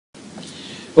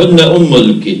هن أم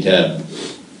الكتاب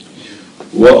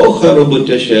وأخر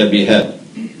متشابهات.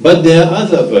 But there are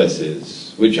other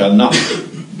verses which are not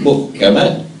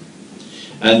muhkamat,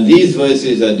 and these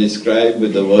verses are described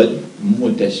with the word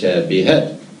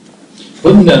mutashabihat.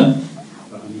 هن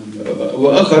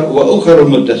وأخر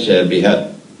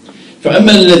متشابهات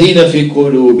فأما الذين في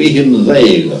قلوبهم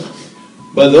زيغ,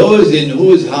 but those in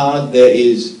whose heart there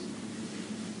is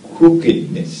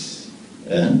crookedness,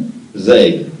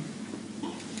 زيغ,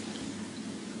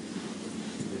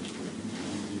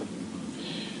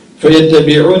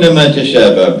 فيتبعون ما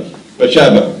تشابه,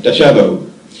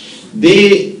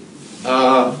 they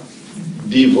are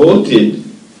devoted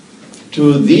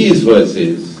to these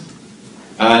verses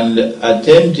and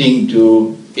attempting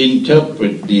to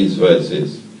interpret these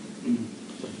verses.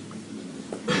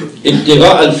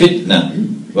 ابتغاء الفتنة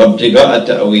وابتغاء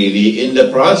تأويله, in the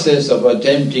process of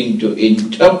attempting to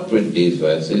interpret these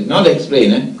verses, not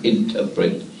explain it,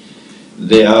 interpret,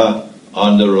 they are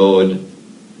on the road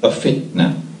of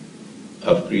fitna,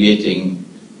 of creating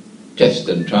tests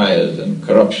and trials and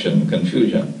corruption,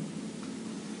 confusion.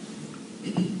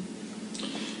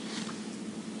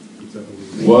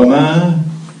 وَمَا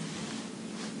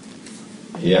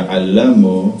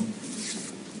يَعْلَمُ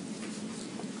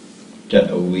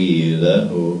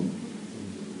تأويله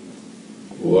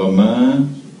وما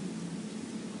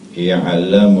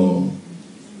يعلم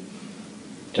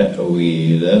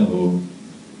تأويله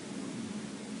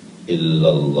إلا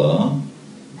الله,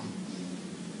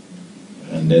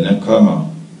 and then a comma.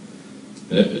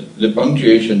 The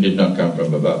punctuation did not come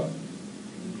from above.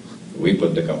 We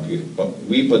put the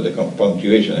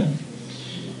punctuation.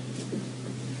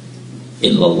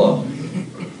 إلا الله.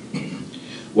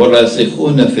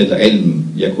 والراسخون في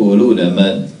العلم يقولون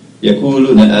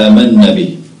آمنا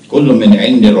به كل من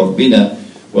عند ربنا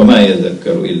وما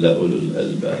يذكر إلا أولو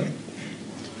الألباب.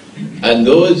 And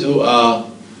those who are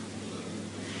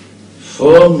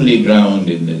firmly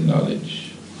grounded in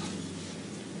knowledge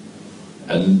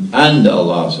and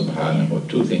Allah subhanahu wa ta'ala,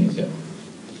 two things here.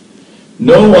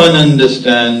 No one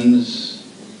understands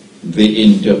the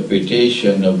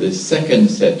interpretation of the second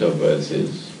set of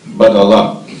verses but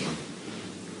Allah.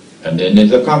 And then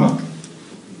there's a comma.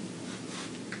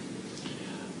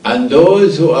 And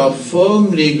those who are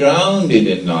firmly grounded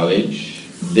in knowledge,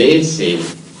 they say,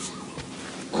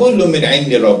 كُلُّ مِنْ عِنْدِ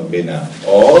رَبِّنَا,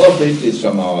 all of it is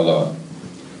from our Lord.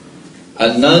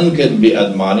 And none can be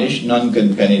admonished, none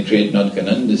can penetrate, none can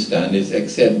understand this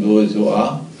except those who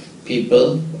are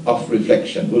people of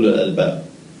reflection, ulul albab.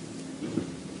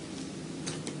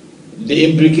 The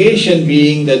implication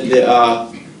being that there are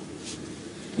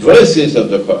verses of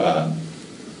the Quran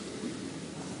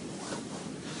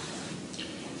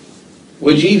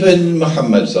which even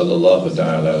Muhammad sallallahu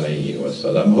ta'ala alayhi wa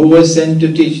sallam, who was sent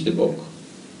to teach the book,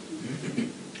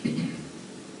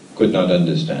 could not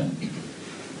understand.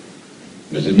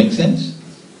 Does it make sense?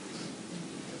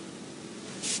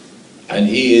 And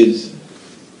he is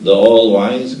the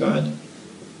all-wise God.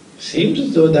 Seems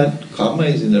as though that comma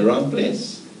is in the wrong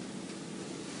place,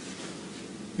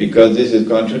 because this is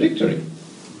contradictory.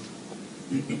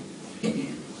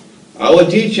 Our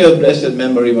teacher, blessed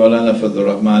memory, Maulana Fadlur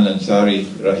Rahman Ansari,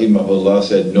 rahimahullah,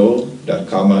 said, no, that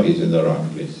comma is in the wrong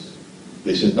place.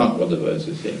 This is not what the verse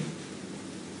is saying.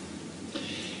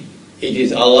 It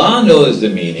is Allah knows the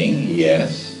meaning,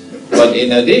 yes, but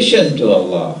in addition to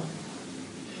Allah,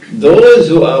 those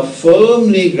who are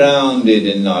firmly grounded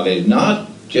in knowledge, not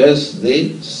just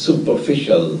the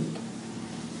superficial,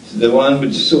 the one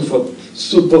with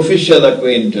superficial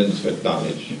acquaintance with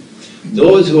knowledge,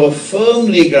 those who are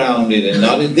firmly grounded in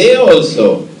knowledge, they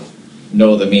also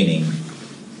know the meaning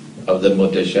of the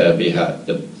mutashabihat.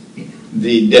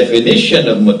 The definition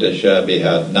of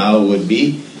mutashabihat now would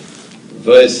be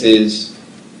verses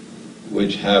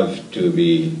which have to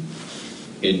be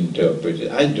interpreted.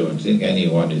 I don't think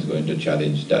anyone is going to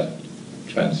challenge that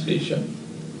translation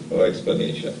or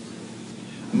explanation.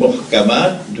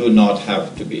 Muhkamat do not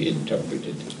have to be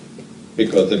interpreted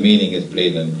because the meaning is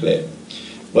plain and clear.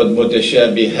 But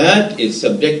mutashabihat is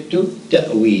subject to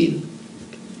ta'weel,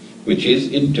 which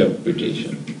is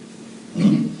interpretation.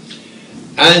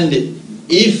 And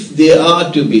if they are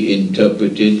to be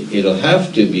interpreted, it'll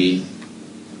have to be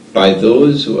by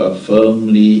those who are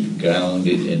firmly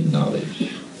grounded in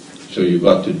knowledge. So you've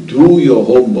got to do your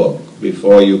homework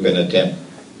before you can attempt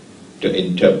to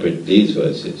interpret these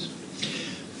verses.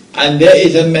 And there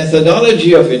is a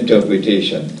methodology of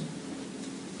interpretation,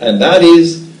 and that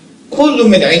is كُلُّ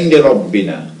مِنْ عِنْدِ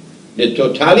رَبِّنَا. The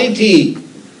totality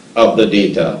of the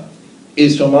data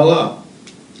is from Allah.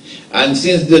 And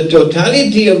since the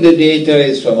totality of the data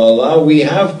is from Allah, we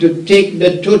have to take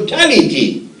the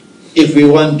totality if we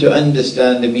want to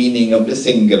understand the meaning of the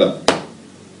singular.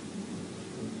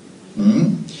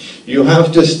 You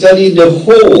have to study the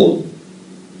whole,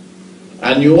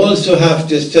 and you also have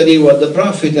to study what the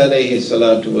Prophet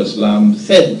ﷺ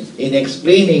said in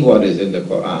explaining what is in the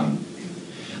Quran.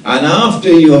 And after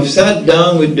you have sat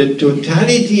down with the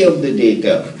totality of the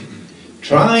data,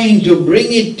 trying to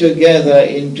bring it together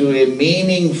into a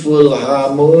meaningful,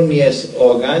 harmonious,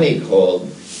 organic whole,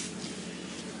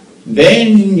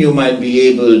 then you might be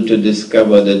able to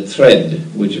discover the thread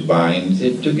which binds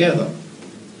it together.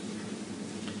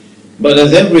 But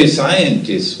as every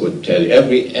scientist would tell you,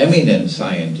 every eminent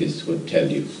scientist would tell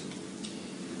you,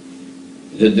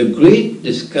 that the great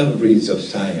discoveries of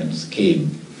science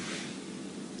came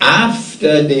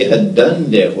after they had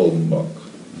done their homework.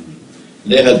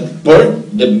 They had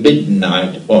burnt the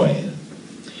midnight oil.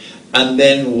 And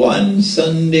then one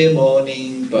Sunday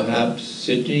morning, perhaps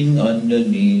sitting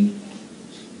underneath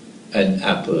an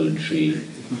apple tree,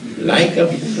 like a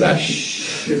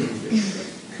flash,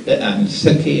 the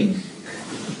answer came.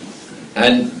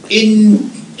 An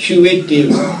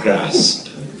intuitive grasp.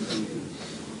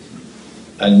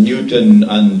 And Newton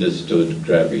understood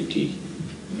gravity.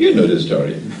 You know the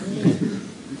story.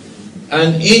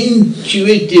 An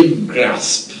intuitive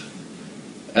grasp,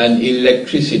 and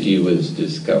electricity was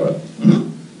discovered.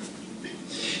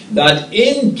 That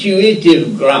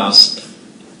intuitive grasp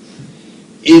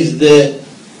is the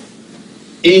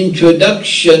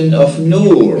introduction of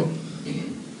Nur.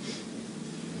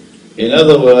 In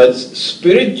other words,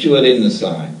 spiritual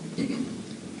insight.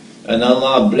 And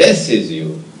Allah blesses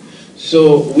you.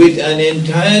 So with an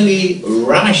entirely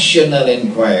rational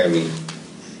inquiry,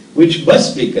 which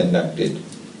must be conducted,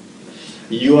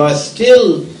 you are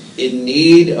still in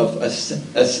need of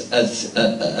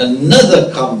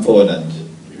another component,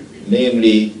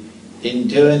 namely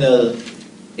internal,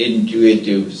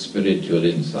 intuitive, spiritual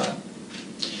insight.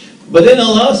 But then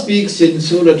Allah speaks in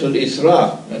Surah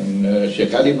Al-Isra, and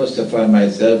Sheikh Ali Mustafa and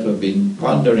myself have been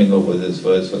pondering over this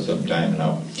verse for some time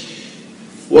now.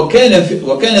 وَكَانَ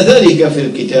ذَلِكَ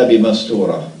فِي الْكِتَابِ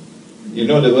مَسْتُورًا. You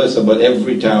know the verse about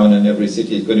every town and every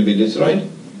city is going to be destroyed,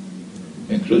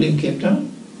 including Cape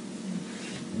Town.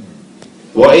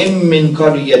 وَإِن مِّن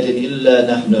قَرْيَةٍ إِلَّا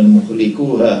نَحْنُ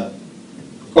مُهْلِكُوهَا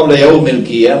قَبْلَ يَوْمِ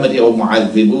الْقِيَامَةِ أَوْ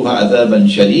مُعَذِّبُوهَا عَذَابًا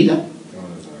شَدِيدًا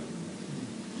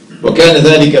وَكَانَ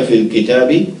ذَلِكَ فِي الْكِتَابِ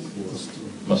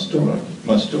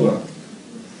مَسْتُورًا.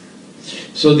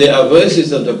 So there are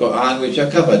verses of the Quran which are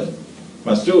covered,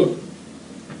 mastur,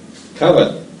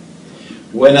 covered.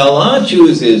 When Allah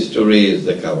chooses to raise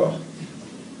the cover,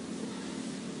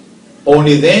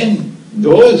 only then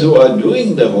those who are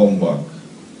doing the homework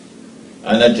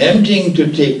and attempting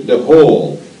to take the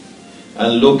whole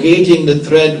and locating the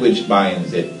thread which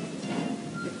binds it,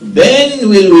 then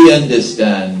will we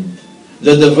understand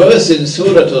that the verse in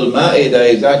Surah Al-Ma'idah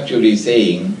is actually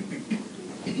saying,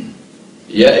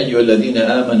 يَا أَيُّهَا الَّذِينَ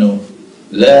آمَنُوا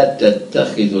لَا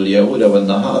تَتَّخِذُوا الْيَهُودَ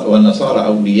وَالنَّصَارَى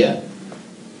أَوْلِيَاءَ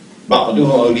بَعْضُهُمْ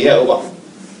أَوْلِيَاءُ بَعْضٍ.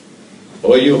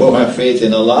 O you who have faith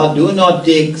in Allah, do not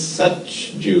take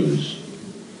such Jews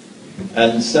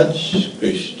and such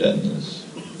Christians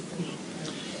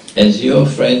as your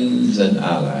friends and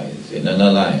allies in an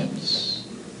alliance,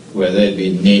 whether it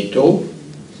be NATO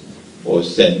or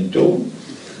CENTO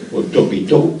or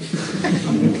TOPITO.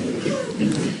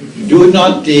 Do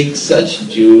not take such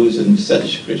Jews and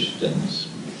such Christians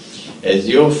as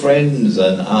your friends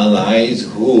and allies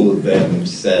who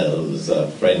themselves are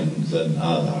friends and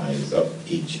allies of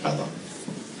each other.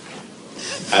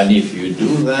 And if you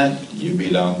do that, you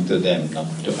belong to them, not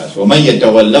to us. وَمَنْ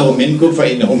يَتَوَلَّهُ مِنْكُمْ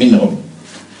فَإِنَّهُ مِنْهُمْ.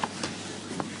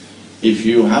 If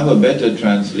you have a better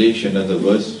translation of the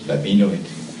verse, let me know it.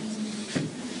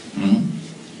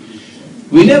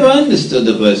 We never understood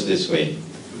the verse this way.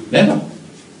 Never.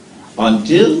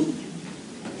 Until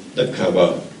the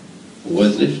cover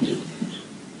was lifted.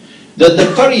 That the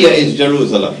Qaryah is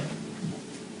Jerusalem.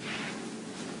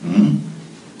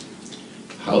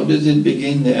 How does it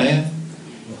begin, the ayah?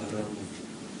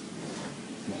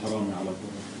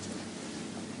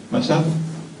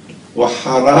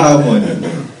 وَحَرَامٌ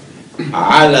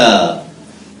عَلَى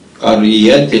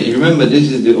قَرْيَةٍ. Remember,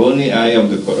 this is the only ayah of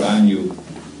the Quran you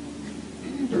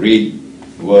read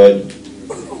word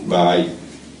by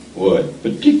word,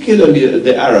 particularly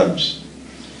the Arabs.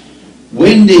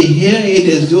 When they hear it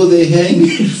as though they're hearing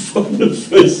it for the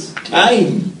first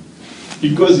time,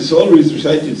 because it's always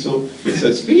recited so it's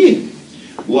a speed.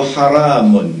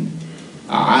 وَحَرَامٌ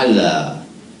عَلَى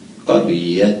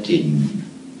قَرْيَةٍ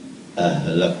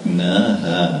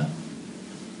أَهْلَكْنَاهَا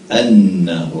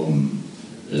أنهم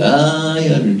لا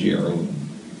يرجعون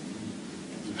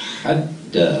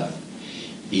حتى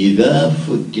إذا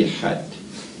فتحت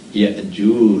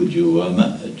يأجوج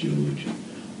ومأجوج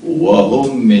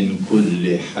وهم من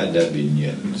كل حدب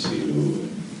ينسلون.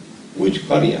 Which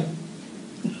Qaryah?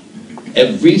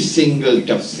 Every single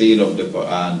tafsir of the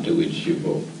Quran to which you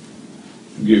go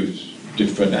gives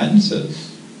different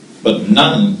answers, but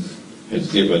none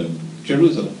has given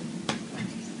Jerusalem.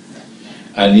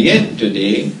 And yet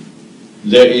today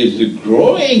there is a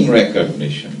growing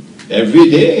recognition, every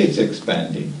day it's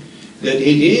expanding, that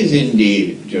it is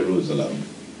indeed Jerusalem.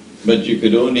 But you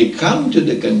could only come to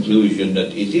the conclusion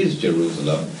that it is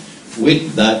Jerusalem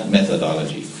with that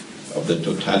methodology of the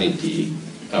totality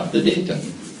of the data.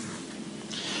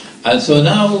 And so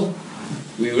now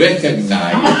we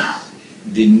recognize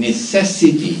the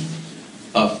necessity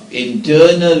of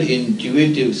internal,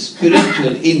 intuitive,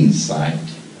 spiritual insight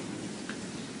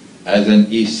as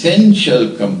an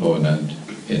essential component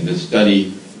in the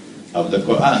study of the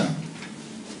Quran.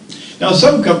 Now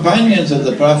some companions of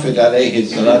the Prophet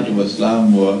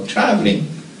ﷺ were traveling,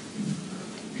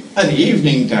 and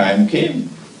evening time came.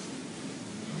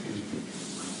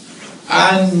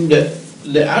 And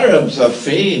the Arabs are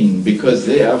famed because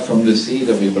they are from the seed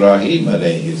of Ibrahim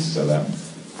alayhi salam.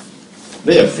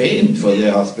 They are famed for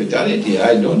their hospitality.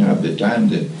 I don't have the time,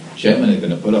 the chairman is going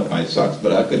to pull up my socks,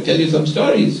 but I could tell you some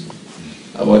stories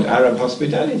about Arab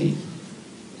hospitality.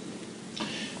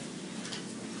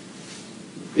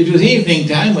 It was evening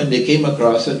time when they came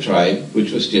across a tribe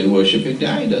which was still worshipping the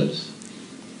idols.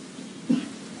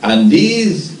 And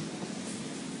these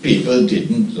people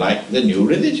didn't like the new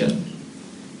religion,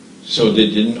 so they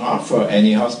didn't offer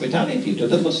any hospitality to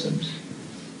the Muslims.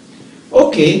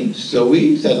 Okay, so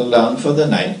we settled down for the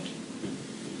night.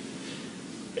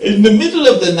 In the middle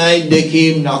of the night they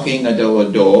came knocking at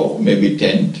our door, maybe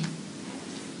tent.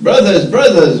 Brothers,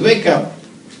 brothers, wake up.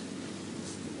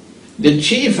 The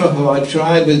chief of our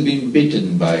tribe has been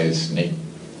bitten by a snake.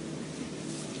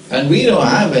 And we don't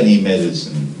have any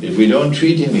medicine. If we don't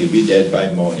treat him, he'll be dead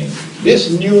by morning. This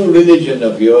new religion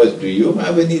of yours, do you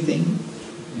have anything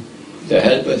to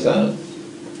help us out?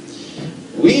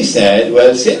 We said,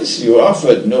 well, since you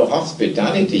offered no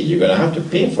hospitality, you're going to have to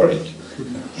pay for it.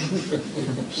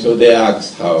 So they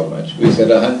asked how much. We said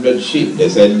 100 sheep. They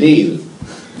said, deal.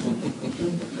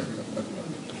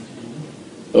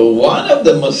 One of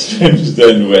the Muslims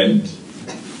then went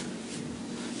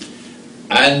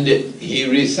and he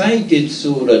recited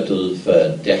Surah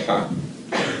Al-Fatiha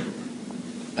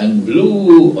and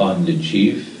blew on the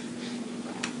chief,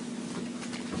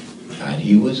 and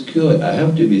he was cured. I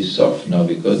have to be soft now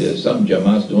because there's some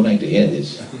Jamaats don't like to hear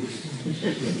this.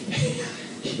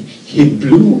 He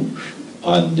blew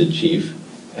on the chief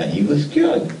and he was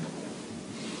cured.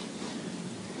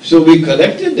 So we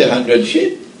collected the 100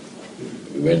 sheep.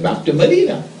 We went back to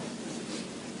Medina.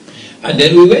 And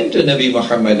then we went to Nabi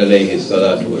Muhammad alayhi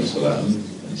salatu wasalam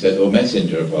and said, "O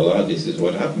Messenger of Allah, this is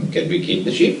what happened. Can we keep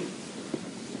the sheep?"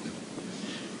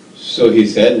 So he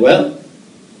said, well,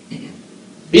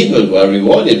 people were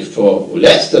rewarded for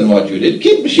less than what you did.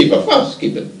 Keep the sheep, of course,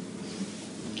 keep it.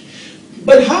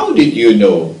 But how did you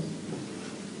know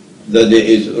that there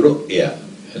is ru'ya?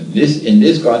 And in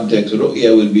this context,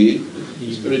 ru'ya will be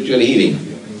spiritual healing.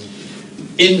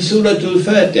 In Surah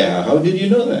Al-Fatiha, how did you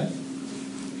know that?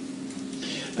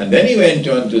 And then he went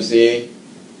on to say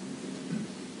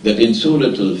that in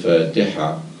Surah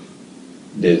Al-Fatiha,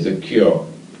 there's a cure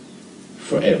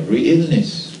for every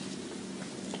illness.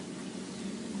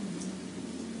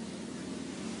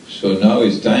 So now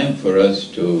it's time for us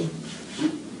to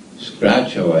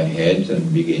scratch our heads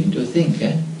and begin to think.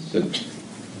 It's a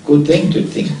good thing to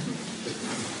think.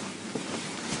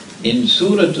 In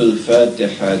Surah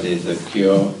Al-Fatiha there's a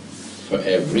cure for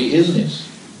every illness.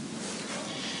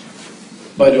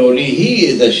 But only He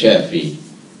is the Shafi.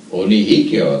 Only He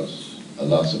cures,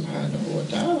 Allah subhanahu wa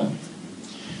ta'ala.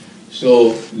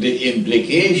 So the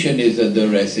implication is that the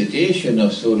recitation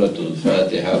of Surah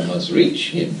Al-Fatiha must reach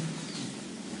Him.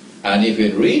 And if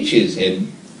it reaches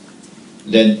Him,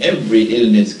 then every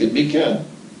illness can be cured.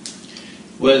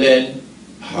 Well then,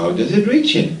 how does it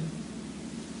reach Him?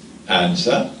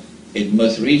 Answer, it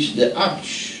must reach the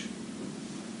arsh.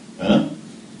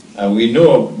 And we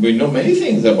know many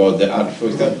things about the arsh. For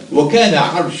example, وَكَانَ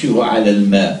عَرْشُهُ عَلَى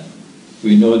الْمَاءِ.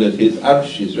 We know that His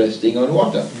arsh is resting on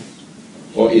water,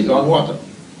 or is on water.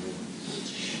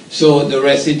 So the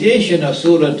recitation of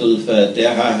Surah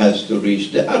Al-Fatiha has to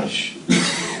reach the arsh.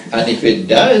 And if it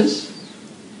does,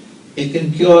 it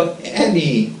can cure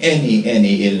any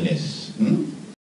illness.